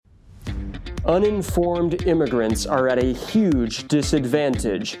Uninformed immigrants are at a huge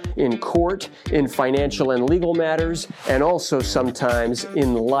disadvantage in court, in financial and legal matters, and also sometimes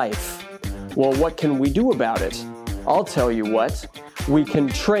in life. Well, what can we do about it? I'll tell you what. We can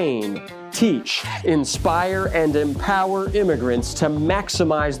train, teach, inspire, and empower immigrants to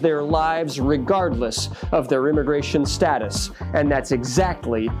maximize their lives regardless of their immigration status. And that's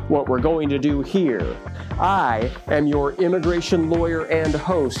exactly what we're going to do here. I am your immigration lawyer and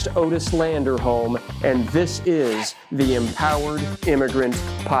host, Otis Landerholm, and this is the Empowered Immigrant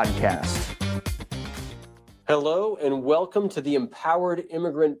Podcast. Hello, and welcome to the Empowered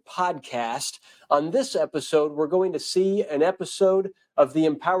Immigrant Podcast. On this episode, we're going to see an episode of the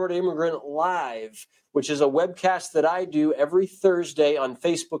Empowered Immigrant Live, which is a webcast that I do every Thursday on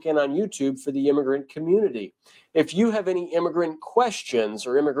Facebook and on YouTube for the immigrant community. If you have any immigrant questions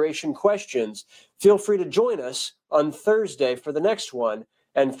or immigration questions, feel free to join us on Thursday for the next one.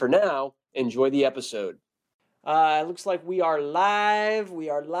 And for now, enjoy the episode. It looks like we are live.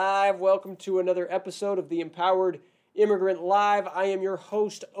 Welcome to another episode of the Empowered Immigrant Live. I am your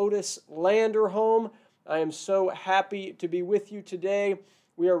host, Otis Landerholm. I am so happy to be with you today.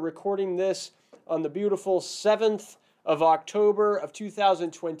 We are recording this on the beautiful 7th of October of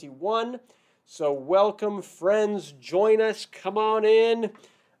 2021. So welcome, friends. Join us. Come on in.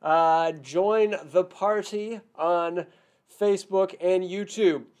 Join the party on Facebook and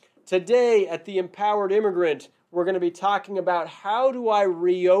YouTube. Today at the Empowered Immigrant, we're going to be talking about how do I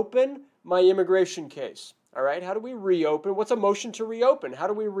reopen my immigration case? All right, how do we reopen? What's a motion to reopen? How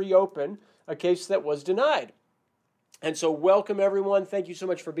do we reopen a case that was denied? And so welcome, everyone. Thank you so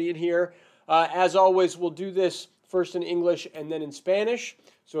much for being here. As always, we'll do this first in English and then in Spanish.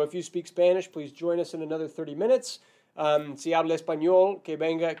 So if you speak Spanish, please join us in another 30 minutes. Si habla español, que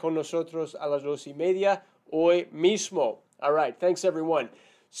venga con nosotros a las 2:30 hoy mismo. All right, thanks, everyone.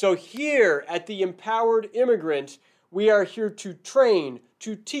 So here at the Empowered Immigrant, we are here to train,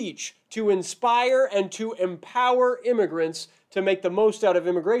 to teach, to inspire, and to empower immigrants to make the most out of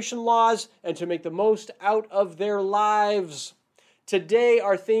immigration laws and to make the most out of their lives. Today,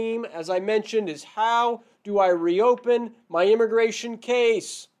 our theme, as I mentioned, is how do I reopen my immigration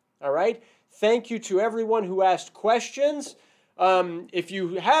case? All right? Thank you to everyone who asked questions. If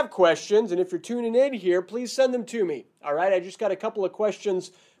you have questions and if you're tuning in here, please send them to me. All right, I just got a couple of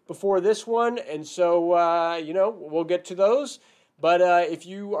questions before this one, and so, we'll get to those. But if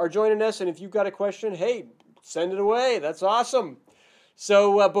you are joining us and if you've got a question, hey, send it away. That's awesome.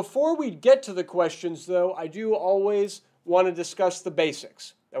 So before we get to the questions, though, I do always want to discuss the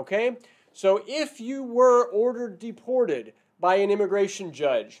basics, okay? So if you were ordered deported by an immigration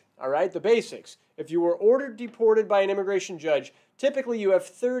judge, all right, the basics. If you were ordered deported by an immigration judge, typically you have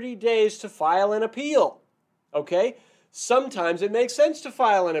 30 days to file an appeal, okay? Sometimes it makes sense to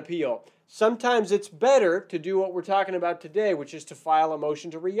file an appeal. Sometimes it's better to do what we're talking about today, which is to file a motion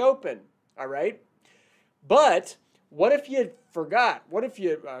to reopen, all right? But what if you forgot? What if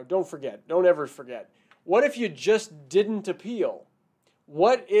you, don't ever forget. What if you just didn't appeal?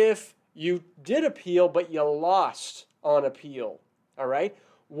 What if you did appeal, but you lost on appeal, all right?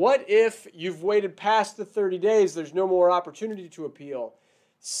 What if you've waited past the 30 days, there's no more opportunity to appeal?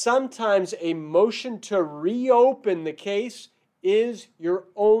 Sometimes a motion to reopen the case is your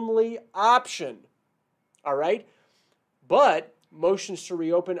only option, all right? But motions to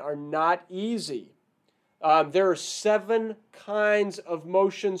reopen are not easy. There are 7 kinds of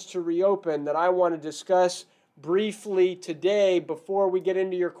motions to reopen that I want to discuss briefly today before we get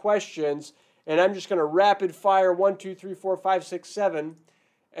into your questions. And I'm just going to rapid fire 1, 2, 3, 4, 5, 6, 7,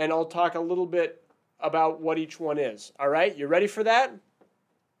 and I'll talk a little bit about what each one is. All right, you ready for that?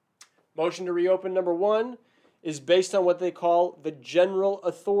 Motion to reopen number 1 is based on what they call the general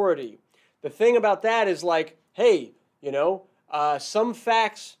authority. The thing about that is like, hey, some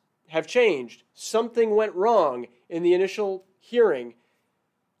facts have changed. Something went wrong in the initial hearing.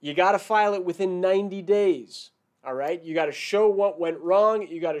 You got to file it within 90 days. All right? You got to show what went wrong.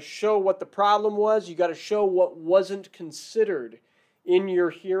 You got to show what the problem was. You got to show what wasn't considered in your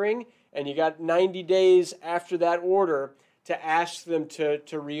hearing. And you got 90 days after that order to ask them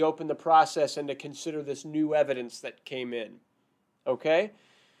to reopen the process and to consider this new evidence that came in. Okay?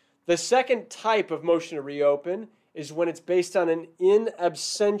 The second type of motion to reopen is when it's based on an in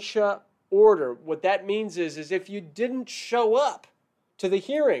absentia order. What that means is if you didn't show up to the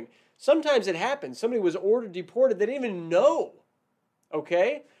hearing, sometimes it happens. Somebody was ordered deported. They didn't even know.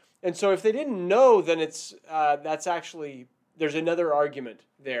 Okay? And so if they didn't know, then it's that's actually, there's another argument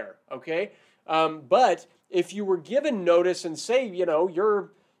there. Okay? But if you were given notice and say,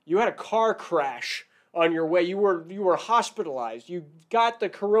 you had a car crash on your way. You were hospitalized. You got the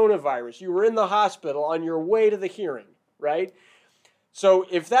coronavirus. You were in the hospital on your way to the hearing, right? So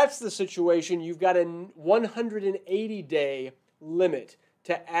if that's the situation, you've got a 180-day limit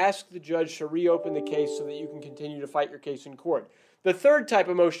to ask the judge to reopen the case so that you can continue to fight your case in court. The third type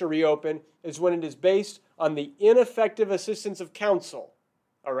of motion to reopen is when it is based on the ineffective assistance of counsel.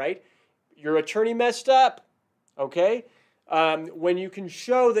 All right? Your attorney messed up, okay? When you can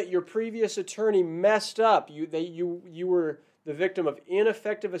show that your previous attorney messed up, you were the victim of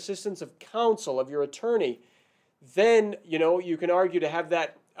ineffective assistance of counsel of your attorney, then you can argue to have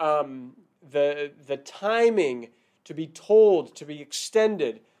that the timing to be told to be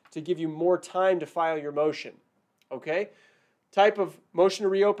extended to give you more time to file your motion. Okay? Type of motion to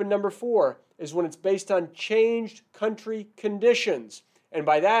reopen number 4 is when it's based on changed country conditions. And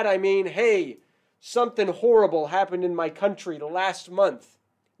by that I mean, hey, something horrible happened in my country last month.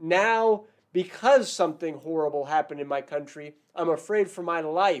 Now, because something horrible happened in my country, I'm afraid for my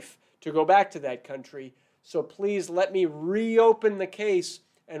life to go back to that country. So please let me reopen the case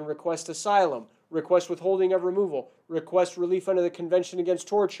and request asylum, request withholding of removal, request relief under the Convention Against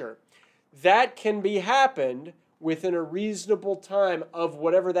Torture. That can be happened within a reasonable time of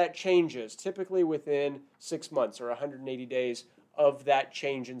whatever that change is, typically within 6 months or 180 days of that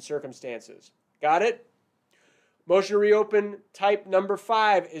change in circumstances. Got it? Motion to reopen type number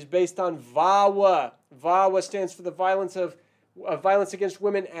 5 is based on VAWA. VAWA stands for the Violence Against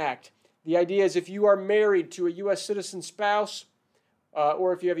Women Act. The idea is if you are married to a U.S. citizen spouse,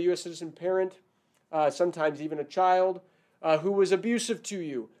 or if you have a U.S. citizen parent, sometimes even a child, who was abusive to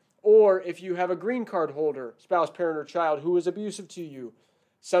you, or if you have a green card holder, spouse, parent, or child who was abusive to you,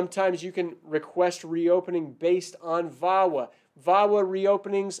 sometimes you can request reopening based on VAWA. VAWA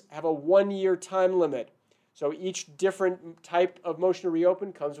reopenings have a 1-year time limit. So each different type of motion to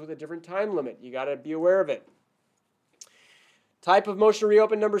reopen comes with a different time limit. You got to be aware of it. Type of motion to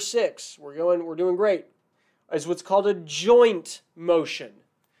reopen number 6, we're doing great, is what's called a joint motion.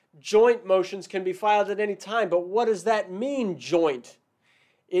 Joint motions can be filed at any time, but what does that mean, joint?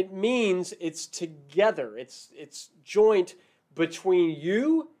 It means it's together. It's joint between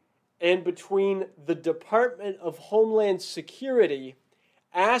you and between the Department of Homeland Security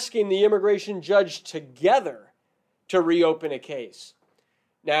asking the immigration judge together to reopen a case.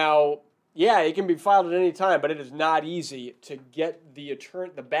 Now, yeah, it can be filed at any time, but it is not easy to get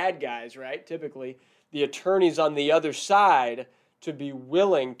the bad guys, right? Typically, the attorneys on the other side to be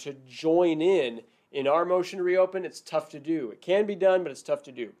willing to join in our motion to reopen. It's tough to do. It can be done, but it's tough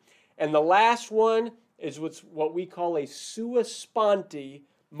to do. And the last one is what we call a sua sponte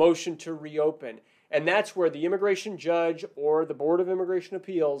motion to reopen. And that's where the immigration judge or the Board of Immigration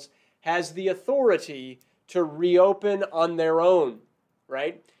Appeals has the authority to reopen on their own,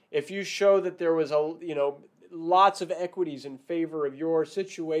 right? If you show that there was lots of equities in favor of your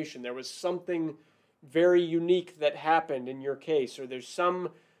situation, there was something very unique that happened in your case, or there's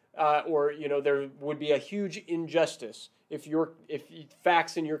there would be a huge injustice if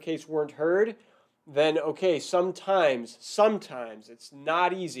facts in your case weren't heard, then okay, sometimes it's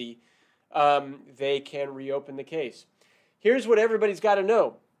not easy. They can reopen the case. Here's what everybody's got to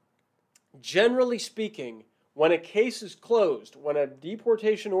know. Generally speaking, when a case is closed, when a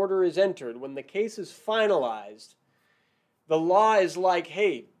deportation order is entered, when the case is finalized, the law is like,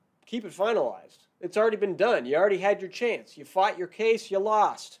 hey, keep it finalized. It's already been done. You already had your chance. You fought your case, you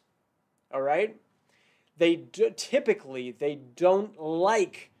lost. All right? Typically, they don't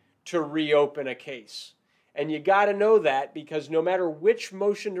like to reopen a case. And you got to know that, because no matter which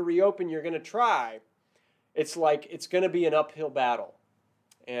motion to reopen you're going to try, it's going to be an uphill battle.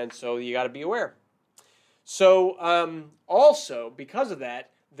 And so you got to be aware. So also, because of that,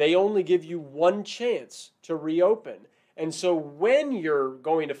 they only give you one chance to reopen. And so when you're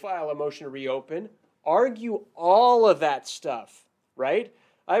going to file a motion to reopen, argue all of that stuff, right?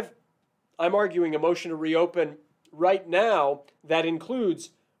 I'm arguing a motion to reopen right now that includes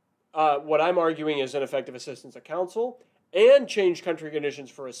what I'm arguing is ineffective assistance of counsel, and changed country conditions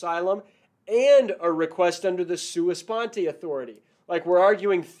for asylum, and a request under the sua sponte authority. Like, we're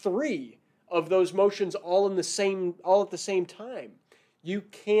arguing 3 of those motions all at the same time. You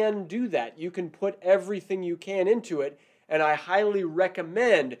can do that. You can put everything you can into it, and I highly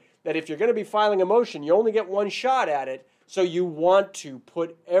recommend that if you're going to be filing a motion, you only get one shot at it, so you want to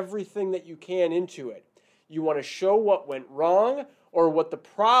put everything that you can into it. You want to show what went wrong, or what the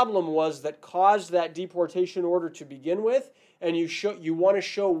problem was that caused that deportation order to begin with, and you want to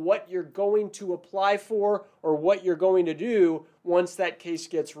show what you're going to apply for or what you're going to do once that case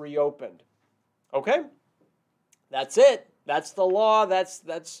gets reopened. Okay? That's it. That's the law.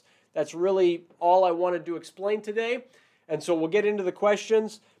 That's That's really all I wanted to explain today. And so we'll get into the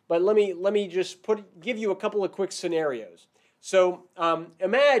questions, but let me just give you a couple of quick scenarios. So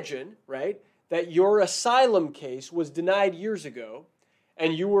imagine, right, that your asylum case was denied years ago,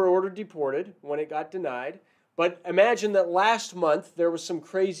 and you were ordered deported when it got denied. But imagine that last month there was some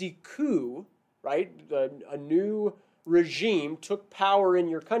crazy coup, right? A new regime took power in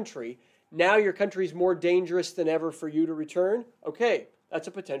your country. Now your country is more dangerous than ever for you to return. Okay, that's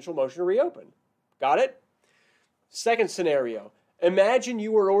a potential motion to reopen. Got it? Second scenario. Imagine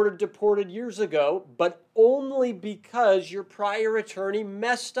you were ordered deported years ago, but only because your prior attorney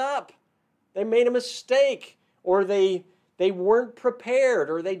messed up. They made a mistake, or they weren't prepared,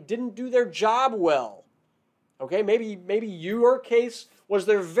 or they didn't do their job well. Okay, maybe your case was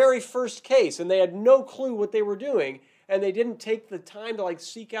their very first case, and they had no clue what they were doing, and they didn't take the time to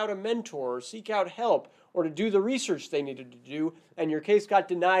seek out a mentor, or seek out help, or to do the research they needed to do, and your case got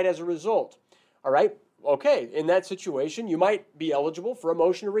denied as a result. All right? Okay, in that situation, you might be eligible for a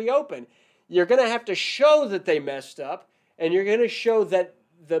motion to reopen. You're going to have to show that they messed up, and you're going to show that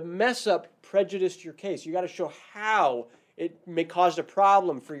the mess up prejudiced your case. You got to show how it may cause a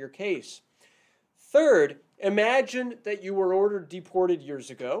problem for your case. Third, imagine that you were ordered deported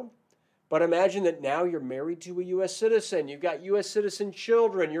years ago, but imagine that now you're married to a U.S. citizen. You've got U.S. citizen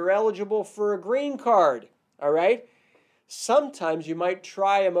children. You're eligible for a green card. All right? Sometimes you might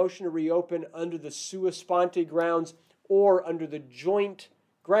try a motion to reopen under the sua sponte grounds or under the joint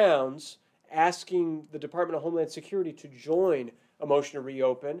grounds, asking the Department of Homeland Security to join a motion to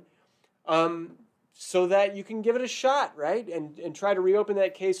reopen, so that you can give it a shot, right? And try to reopen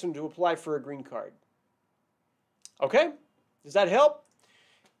that case and to apply for a green card. Okay? Does that help?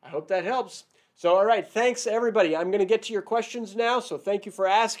 I hope that helps. So, all right, thanks, everybody. I'm going to get to your questions now, so thank you for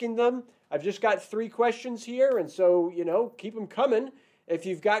asking them. I've just got 3 questions here, and so, keep them coming if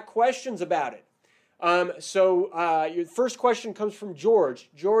you've got questions about it. Your first question comes from George.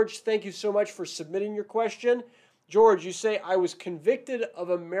 George, thank you so much for submitting your question. George, you say, I was convicted of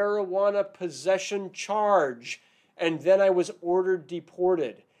a marijuana possession charge, and then I was ordered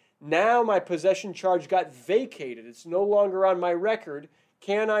deported. Now my possession charge got vacated. It's no longer on my record.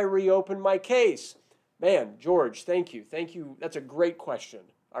 Can I reopen my case? Man, George, thank you. Thank you. That's a great question.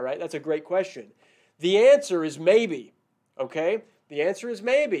 All right, that's a great question. The answer is maybe, okay? The answer is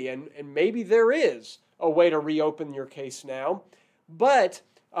maybe, and maybe there is a way to reopen your case now. But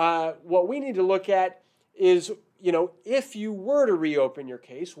what we need to look at is, if you were to reopen your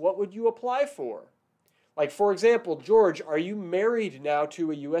case, what would you apply for? Like, for example, George, are you married now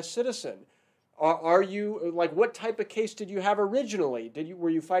to a U.S. citizen? Are you, what type of case did you have originally? Were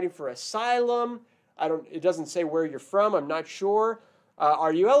you fighting for asylum? It doesn't say where you're from. I'm not sure.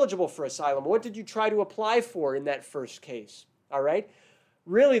 Are you eligible for asylum? What did you try to apply for in that first case? All right?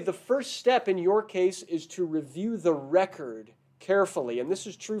 Really, the first step in your case is to review the record carefully. And this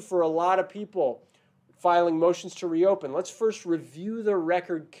is true for a lot of people filing motions to reopen. Let's first review the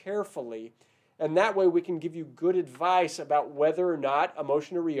record carefully. And that way we can give you good advice about whether or not a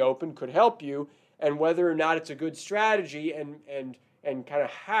motion to reopen could help you and whether or not it's a good strategy and kind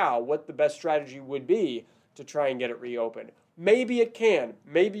of what the best strategy would be to try and get it reopened. Maybe it can.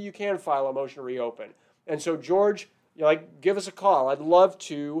 Maybe you can file a motion to reopen. And so, George, give us a call. I'd love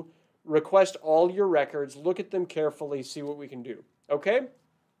to request all your records, look at them carefully, see what we can do. Okay?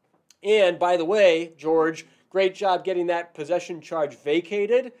 And by the way, George, great job getting that possession charge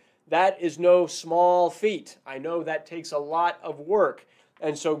vacated. That is no small feat. I know that takes a lot of work.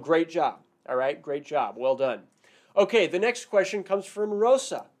 And so, great job. All right? Great job. Well done. Okay, the next question comes from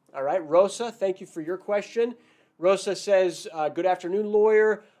Rosa. All right, Rosa, thank you for your question. Rosa says, good afternoon,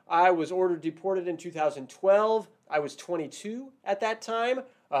 lawyer. I was ordered deported in 2012. I was 22 at that time.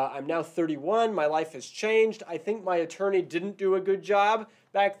 I'm now 31. My life has changed. I think my attorney didn't do a good job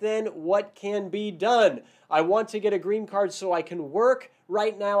back then. What can be done? I want to get a green card so I can work.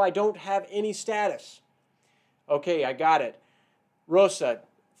 Right now, I don't have any status. Okay, I got it. Rosa,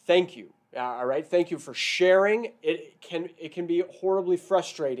 thank you. All right, thank you for sharing. It can be horribly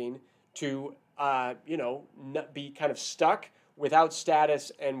frustrating to not be kind of stuck without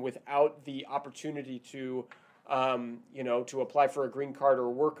status and without the opportunity to to apply for a green card or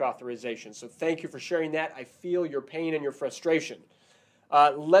work authorization. So thank you for sharing that. I feel your pain and your frustration.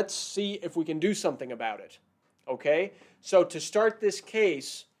 Let's see if we can do something about it. Okay? So to start this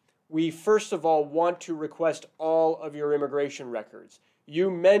case, we first of all want to request all of your immigration records.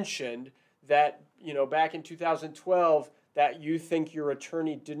 You mentioned that, back in 2012, that you think your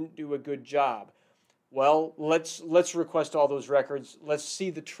attorney didn't do a good job. Well, let's request all those records. Let's see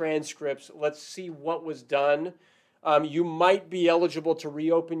the transcripts. Let's see what was done. you might be eligible to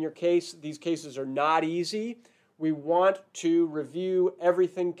reopen your case. These cases are not easy. We want to review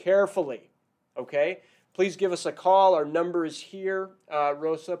everything carefully, okay? Please give us a call. Our number is here.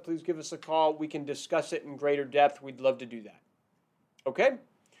 Rosa, please give us a call. We can discuss it in greater depth. We'd love to do that. Okay?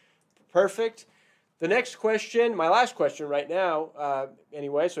 Perfect. The next question, my last question right now,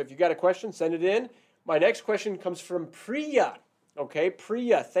 anyway, so if you got a question, send it in. My next question comes from Priya. Okay,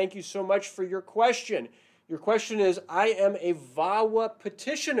 Priya, thank you so much for your question. Your question is, I am a VAWA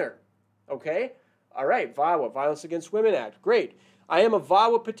petitioner. Okay? All right, VAWA, Violence Against Women Act. Great. I am a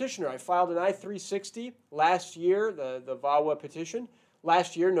VAWA petitioner. I filed an I-360 last year, the VAWA petition.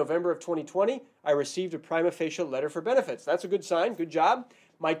 Last year, November of 2020, I received a prima facie letter for benefits. That's a good sign. Good job.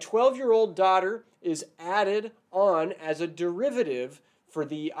 My 12-year-old daughter is added on as a derivative for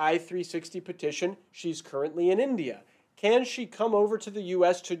the I-360 petition. She's currently in India. Can she come over to the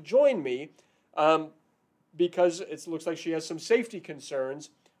U.S. to join me? Because it looks like she has some safety concerns.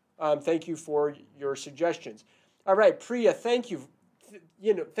 Thank you for your suggestions. All right, Priya, thank you.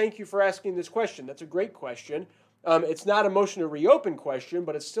 Thank you for asking this question. That's a great question. It's not a motion to reopen question,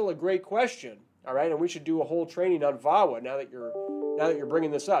 but it's still a great question. All right, and we should do a whole training on VAWA now that you're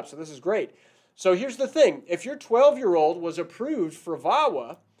bringing this up. So this is great. So here's the thing: if your 12-year-old was approved for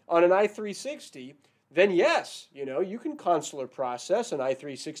VAWA on an I-360, then yes, you can consular process an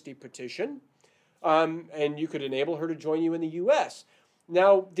I-360 petition, and you could enable her to join you in the U.S.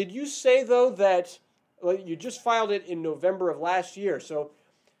 Now, did you say, though, that you just filed it in November of last year? So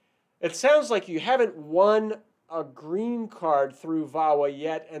it sounds like you haven't won a green card through VAWA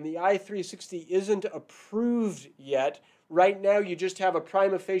yet, and the I-360 isn't approved yet. Right now, you just have a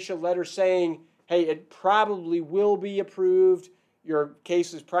prima facie letter saying, hey, it probably will be approved. Your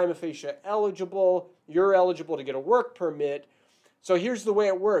case is prima facie eligible. You're eligible to get a work permit. So here's the way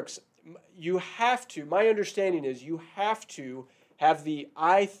it works. You have to, my understanding is you have to have the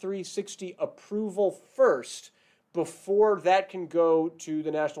I-360 approval first before that can go to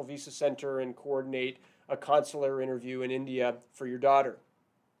the National Visa Center and coordinate a consular interview in India for your daughter.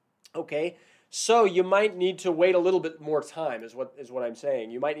 Okay, so you might need to wait a little bit more time is what I'm saying.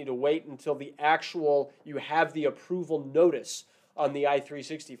 You might need to wait until you have the approval notice on the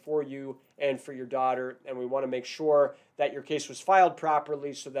I-360 for you and for your daughter, and we want to make sure that your case was filed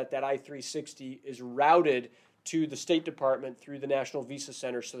properly so that I-360 is routed to the State Department through the National Visa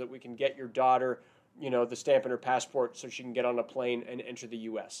Center so that we can get your daughter, the stamp in her passport so she can get on a plane and enter the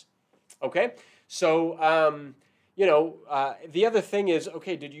U.S. Okay? So, the other thing is,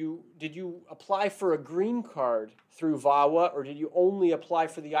 okay, did you apply for a green card through VAWA, or did you only apply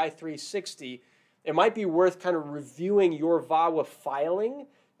for the I-360? It might be worth kind of reviewing your VAWA filing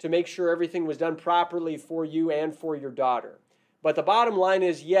to make sure everything was done properly for you and for your daughter. But the bottom line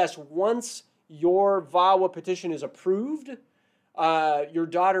is, yes, once your VAWA petition is approved, your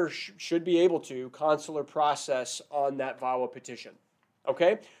daughter should be able to consular process on that VAWA petition.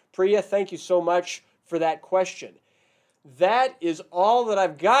 Okay? Priya, thank you so much for that question. That is all that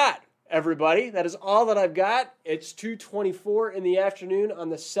I've got, everybody. That is all that I've got. It's 2:24 in the afternoon on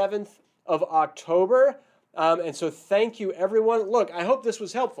the 7th of October. And so thank you, everyone. Look, I hope this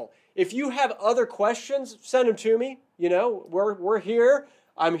was helpful. If you have other questions, send them to me. We're here.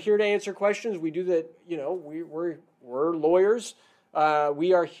 I'm here to answer questions. We do that, we're lawyers.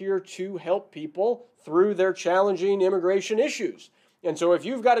 We are here to help people through their challenging immigration issues. And so if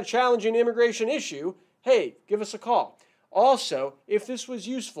you've got a challenging immigration issue, hey, give us a call. Also, if this was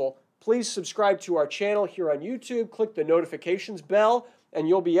useful, please subscribe to our channel here on YouTube. Click the notifications bell, and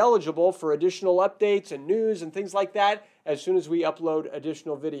you'll be eligible for additional updates and news and things like that as soon as we upload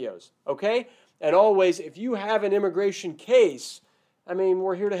additional videos. Okay? And always, if you have an immigration case,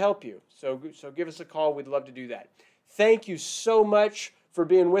 we're here to help you. So give us a call. We'd love to do that. Thank you so much for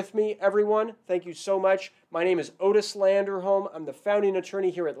being with me, everyone. Thank you so much. My name is Otis Landerholm. I'm the founding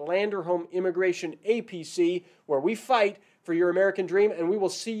attorney here at Landerholm Immigration APC, where we fight for your American dream, and we will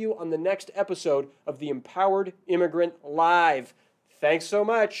see you on the next episode of the Empowered Immigrant Live. Thanks so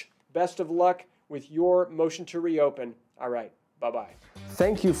much. Best of luck with your motion to reopen. All right. Bye-bye.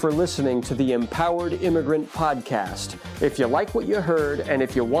 Thank you for listening to the Empowered Immigrant Podcast. If you like what you heard and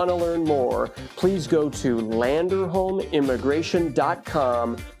if you want to learn more, please go to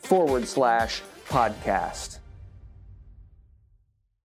landerholmimmigration.com/podcast.